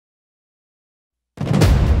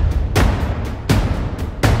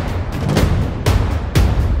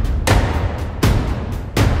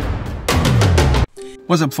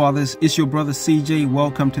What's up, fathers? It's your brother CJ.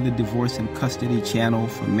 Welcome to the Divorce and Custody channel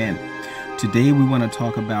for men. Today we want to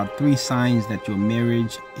talk about 3 signs that your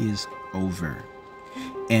marriage is over.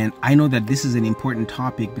 And I know that this is an important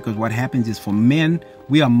topic because what happens is, for men,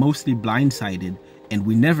 we are mostly blindsided and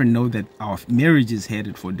we never know that our marriage is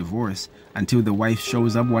headed for divorce until the wife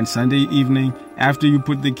shows up one Sunday evening after you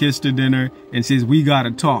put the kids to dinner and says, "We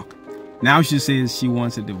gotta talk." Now she says she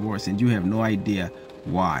wants a divorce and you have no idea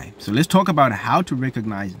why. So let's talk about how to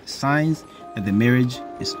recognize the signs that the marriage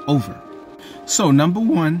is over. So number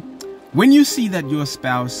 1, when you see that your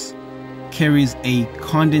spouse carries a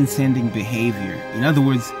condescending behavior, in other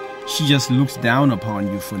words, she just looks down upon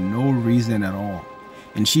you for no reason at all,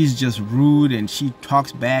 and she's just rude and she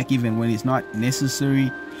talks back even when it's not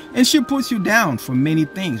necessary, and she puts you down for many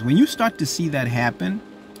things. When you start to see that happen,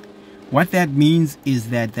 what that means is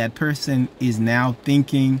that that person is now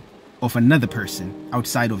thinking of another person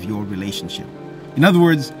outside of your relationship. In other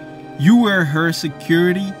words, you were her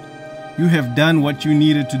security. You have done what you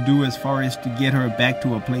needed to do as far as to get her back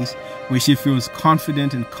to a place where she feels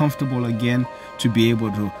confident and comfortable again to be able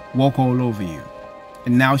to walk all over you.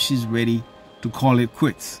 And now she's ready to call it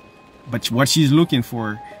quits. But what she's looking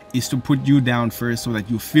for is to put you down first so that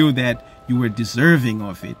you feel that you were deserving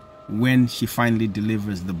of it when she finally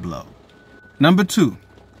delivers the blow. Number 2,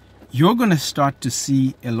 you're going to start to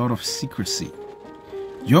see a lot of secrecy.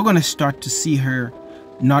 You're going to start to see her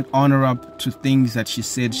not honor up to things that she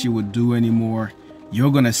said she would do anymore.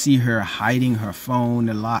 You're going to see her hiding her phone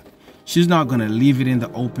a lot. She's not going to leave it in the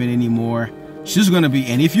open anymore. She's going to be,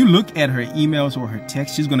 and if you look at her emails or her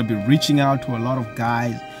texts, she's going to be reaching out to a lot of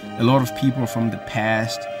guys, a lot of people from the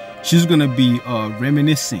past. She's going to be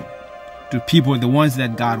reminiscing to people, the ones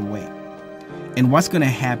that got away. And what's going to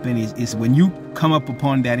happen is when you come up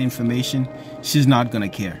upon that information, she's not going to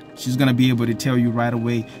care. She's going to be able to tell you right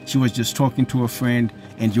away she was just talking to a friend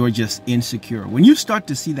and you're just insecure. When you start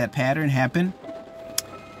to see that pattern happen,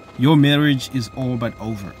 your marriage is all but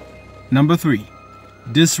over. Number 3,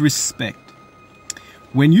 disrespect.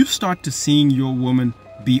 When you start to seeing your woman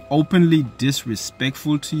be openly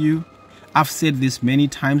disrespectful to you, I've said this many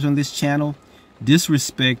times on this channel,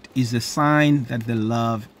 disrespect is a sign that the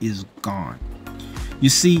love is gone. You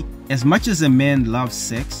see, as much as a man loves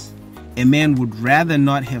sex, a man would rather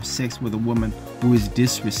not have sex with a woman who is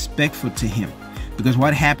disrespectful to him. Because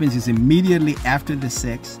what happens is, immediately after the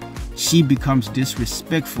sex, she becomes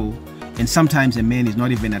disrespectful, and sometimes a man is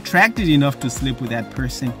not even attracted enough to sleep with that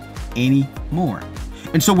person anymore.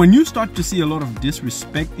 And so when you start to see a lot of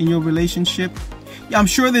disrespect in your relationship, yeah, I'm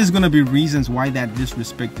sure there's going to be reasons why that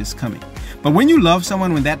disrespect is coming. But when you love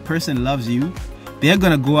someone, when that person loves you, they're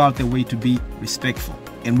going to go out their way to be respectful.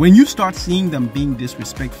 And when you start seeing them being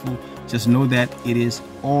disrespectful, just know that it is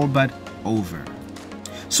all but over.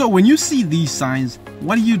 So when you see these signs,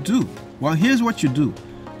 what do? Well, here's what you do.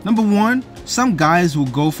 Number 1, some guys will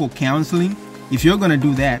go for counseling. If you're going to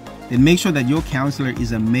do that, then make sure that your counselor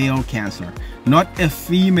is a male counselor, not a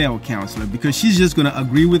female counselor, because she's just going to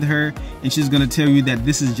agree with her and she's going to tell you that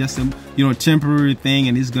this is just a temporary thing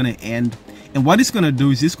and it's going to end. And what it's going to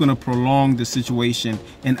do is it's going to prolong the situation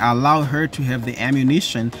and allow her to have the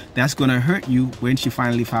ammunition that's going to hurt you when she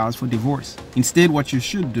finally files for divorce. Instead, what you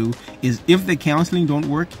should do is, if the counseling don't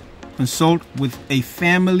work, consult with a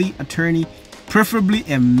family attorney, preferably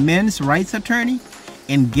a men's rights attorney,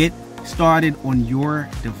 and get started on your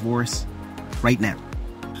divorce right now.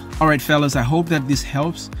 All right, fellas, I hope that this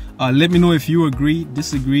helps. Let me know if you agree,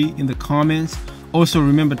 disagree in the comments. Also,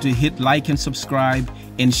 remember to hit like and subscribe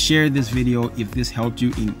and share this video if this helped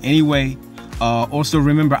you in any way. Also,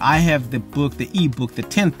 remember, I have the book, the ebook, the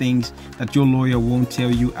 10 things that your lawyer won't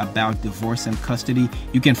tell you about divorce and custody.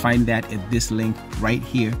 You can find that at this link right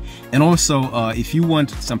here. And also, if you want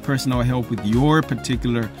some personal help with your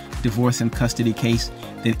particular divorce and custody case,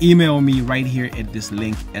 then email me right here at this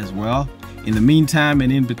link as well. In the meantime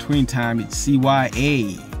and in between time, it's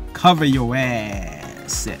CYA. Cover your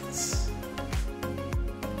assets.